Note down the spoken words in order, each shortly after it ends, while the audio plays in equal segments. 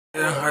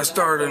I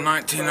started in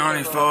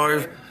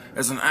 1995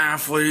 as an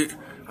athlete.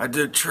 I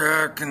did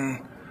track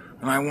and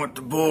I went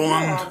to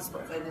bowling.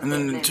 And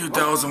then in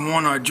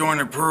 2001 I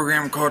joined a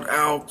program called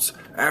ALPS,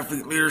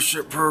 Athlete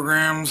Leadership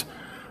Programs.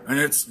 And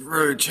it's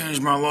really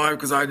changed my life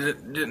because I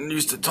didn't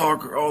used to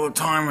talk all the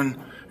time, and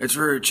it's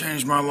really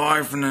changed my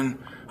life. And then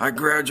I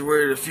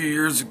graduated a few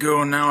years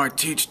ago, and now I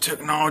teach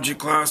technology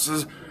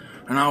classes.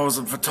 And I was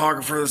a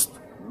photographer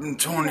in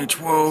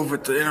 2012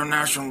 at the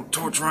International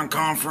Torch Run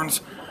Conference,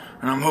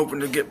 and I'm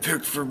hoping to get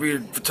picked for being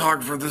a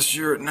photographer this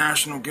year at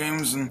National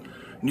Games in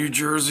New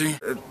Jersey.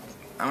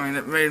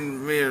 It made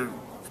me a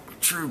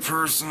true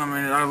person.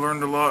 I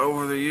learned a lot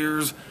over the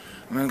years.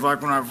 Like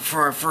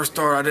before I first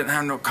started, I didn't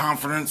have no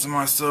confidence in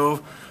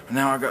myself, and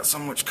now I got so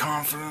much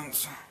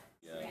confidence.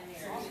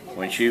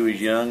 When she was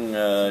young,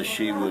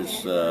 she was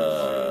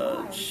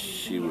so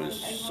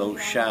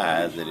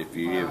shy that if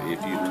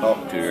you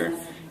talked to her,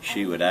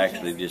 she would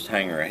actually just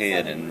hang her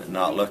head and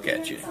not look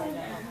at you.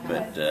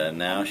 But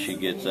now she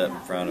gets up in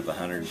front of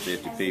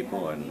 150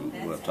 people and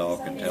will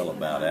talk and tell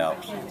about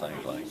ALPS and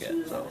things like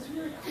that.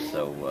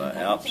 So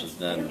ALPS has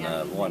done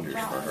wonders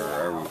for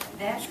her. Our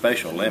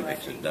Special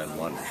Olympics has done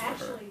wonders for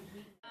her.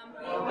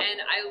 And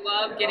I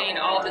love getting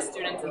all the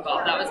students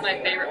involved. That was my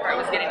favorite part,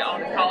 was getting all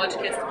the college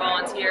kids to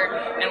volunteer.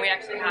 And we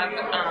actually have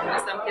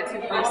some kids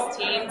who host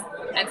teams,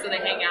 and so they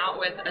hang out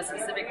with a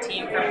specific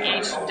team from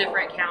each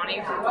different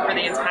county for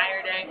the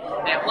entire day.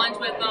 They have lunch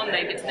with them,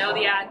 they get to know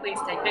the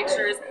athletes, take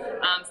pictures.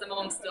 Some of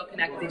them still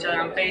connect with each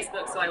other on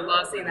Facebook, so I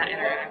love seeing that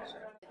interaction.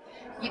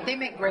 They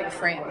make great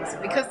friends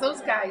because those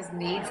guys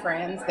need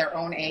friends their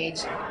own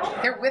age.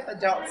 They're with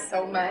adults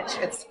so much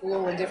at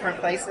school and different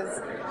places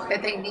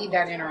that they need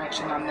that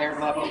interaction on their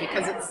level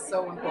because it's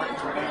so important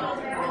for them.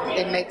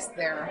 It makes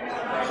their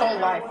whole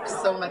life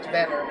so much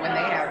better when they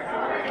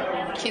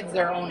have kids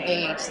their own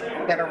age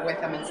that are with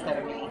them instead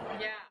of me.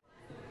 Yeah.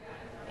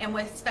 And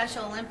with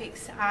Special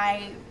Olympics,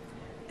 I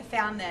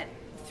found that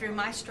through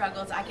my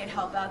struggles I could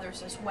help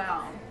others as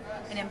well.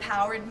 It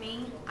empowered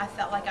me. I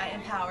felt like I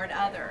empowered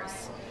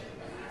others.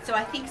 So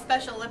I think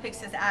Special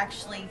Olympics has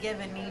actually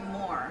given me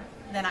more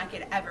than I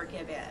could ever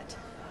give it.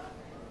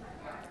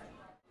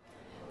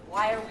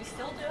 Why are we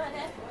still doing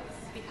it?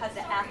 Because of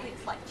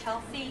athletes like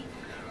Chelsea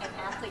and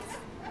athletes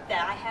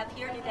that I have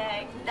here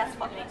today. That's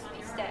what makes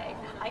me stay.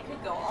 I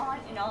could go on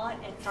and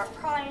start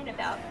crying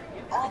about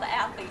all the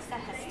athletes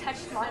that has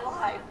touched my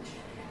life,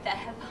 that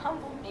have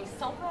humbled me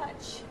so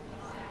much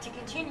to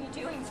continue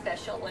doing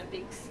Special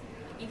Olympics,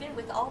 even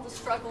with all the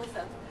struggles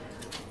of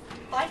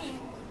finding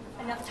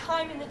enough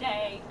time in the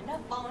day,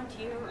 enough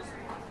volunteers,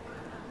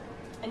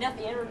 enough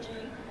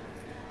energy.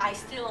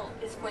 It's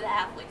for the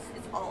athletes.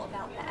 It's all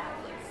about the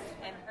athletes.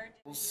 And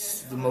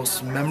the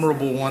most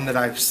memorable one that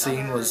I've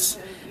seen was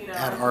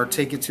at our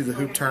Take It to the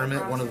Hoop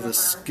tournament. One of the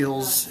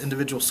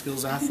individual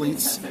skills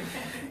athletes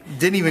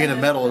didn't even get a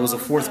medal. It was a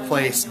 4th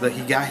place, but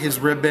he got his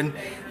ribbon,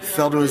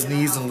 fell to his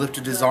knees and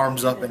lifted his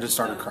arms up and just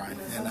started crying.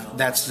 And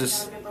that's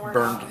just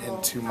burned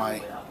into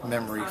my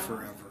memory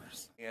forever.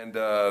 And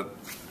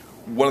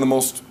one of the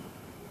most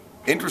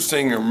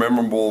interesting or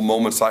memorable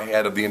moments I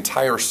had of the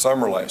entire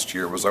summer last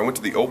year was I went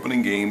to the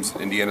opening games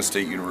at Indiana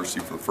State University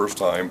for the first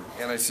time,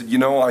 and I said,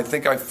 I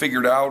think I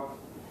figured out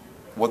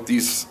what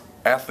these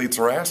athletes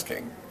are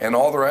asking, and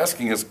all they're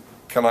asking is,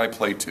 can I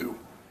play too?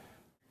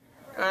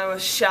 I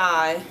was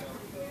shy,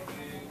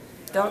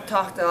 don't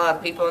talk to a lot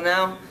of people.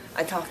 Now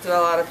I talk to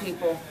a lot of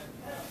people,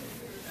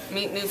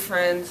 meet new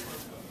friends.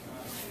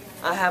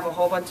 I have a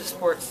whole bunch of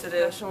sports to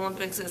do. Special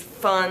Olympics is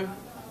fun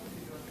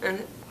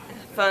and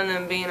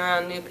being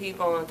around new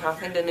people and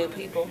talking to new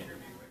people.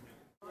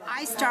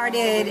 I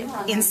started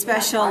in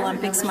Special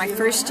Olympics my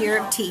first year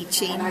of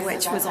teaching,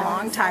 which was a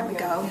long time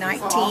ago,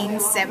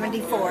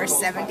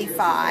 1974-75.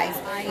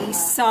 I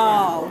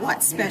saw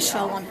what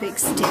Special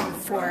Olympics did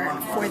for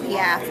the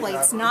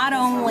athletes, not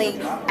only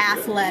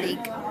athletic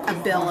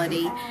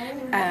ability,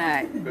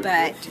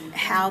 but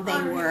how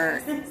they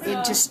were,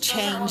 it just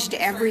changed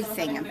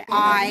everything.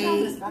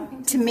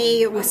 To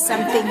me, it was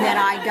something that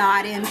I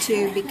got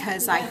into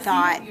because I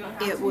thought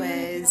it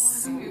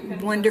was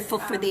wonderful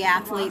for the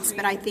athletes,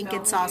 but I think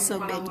it's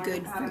also been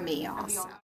good for me also.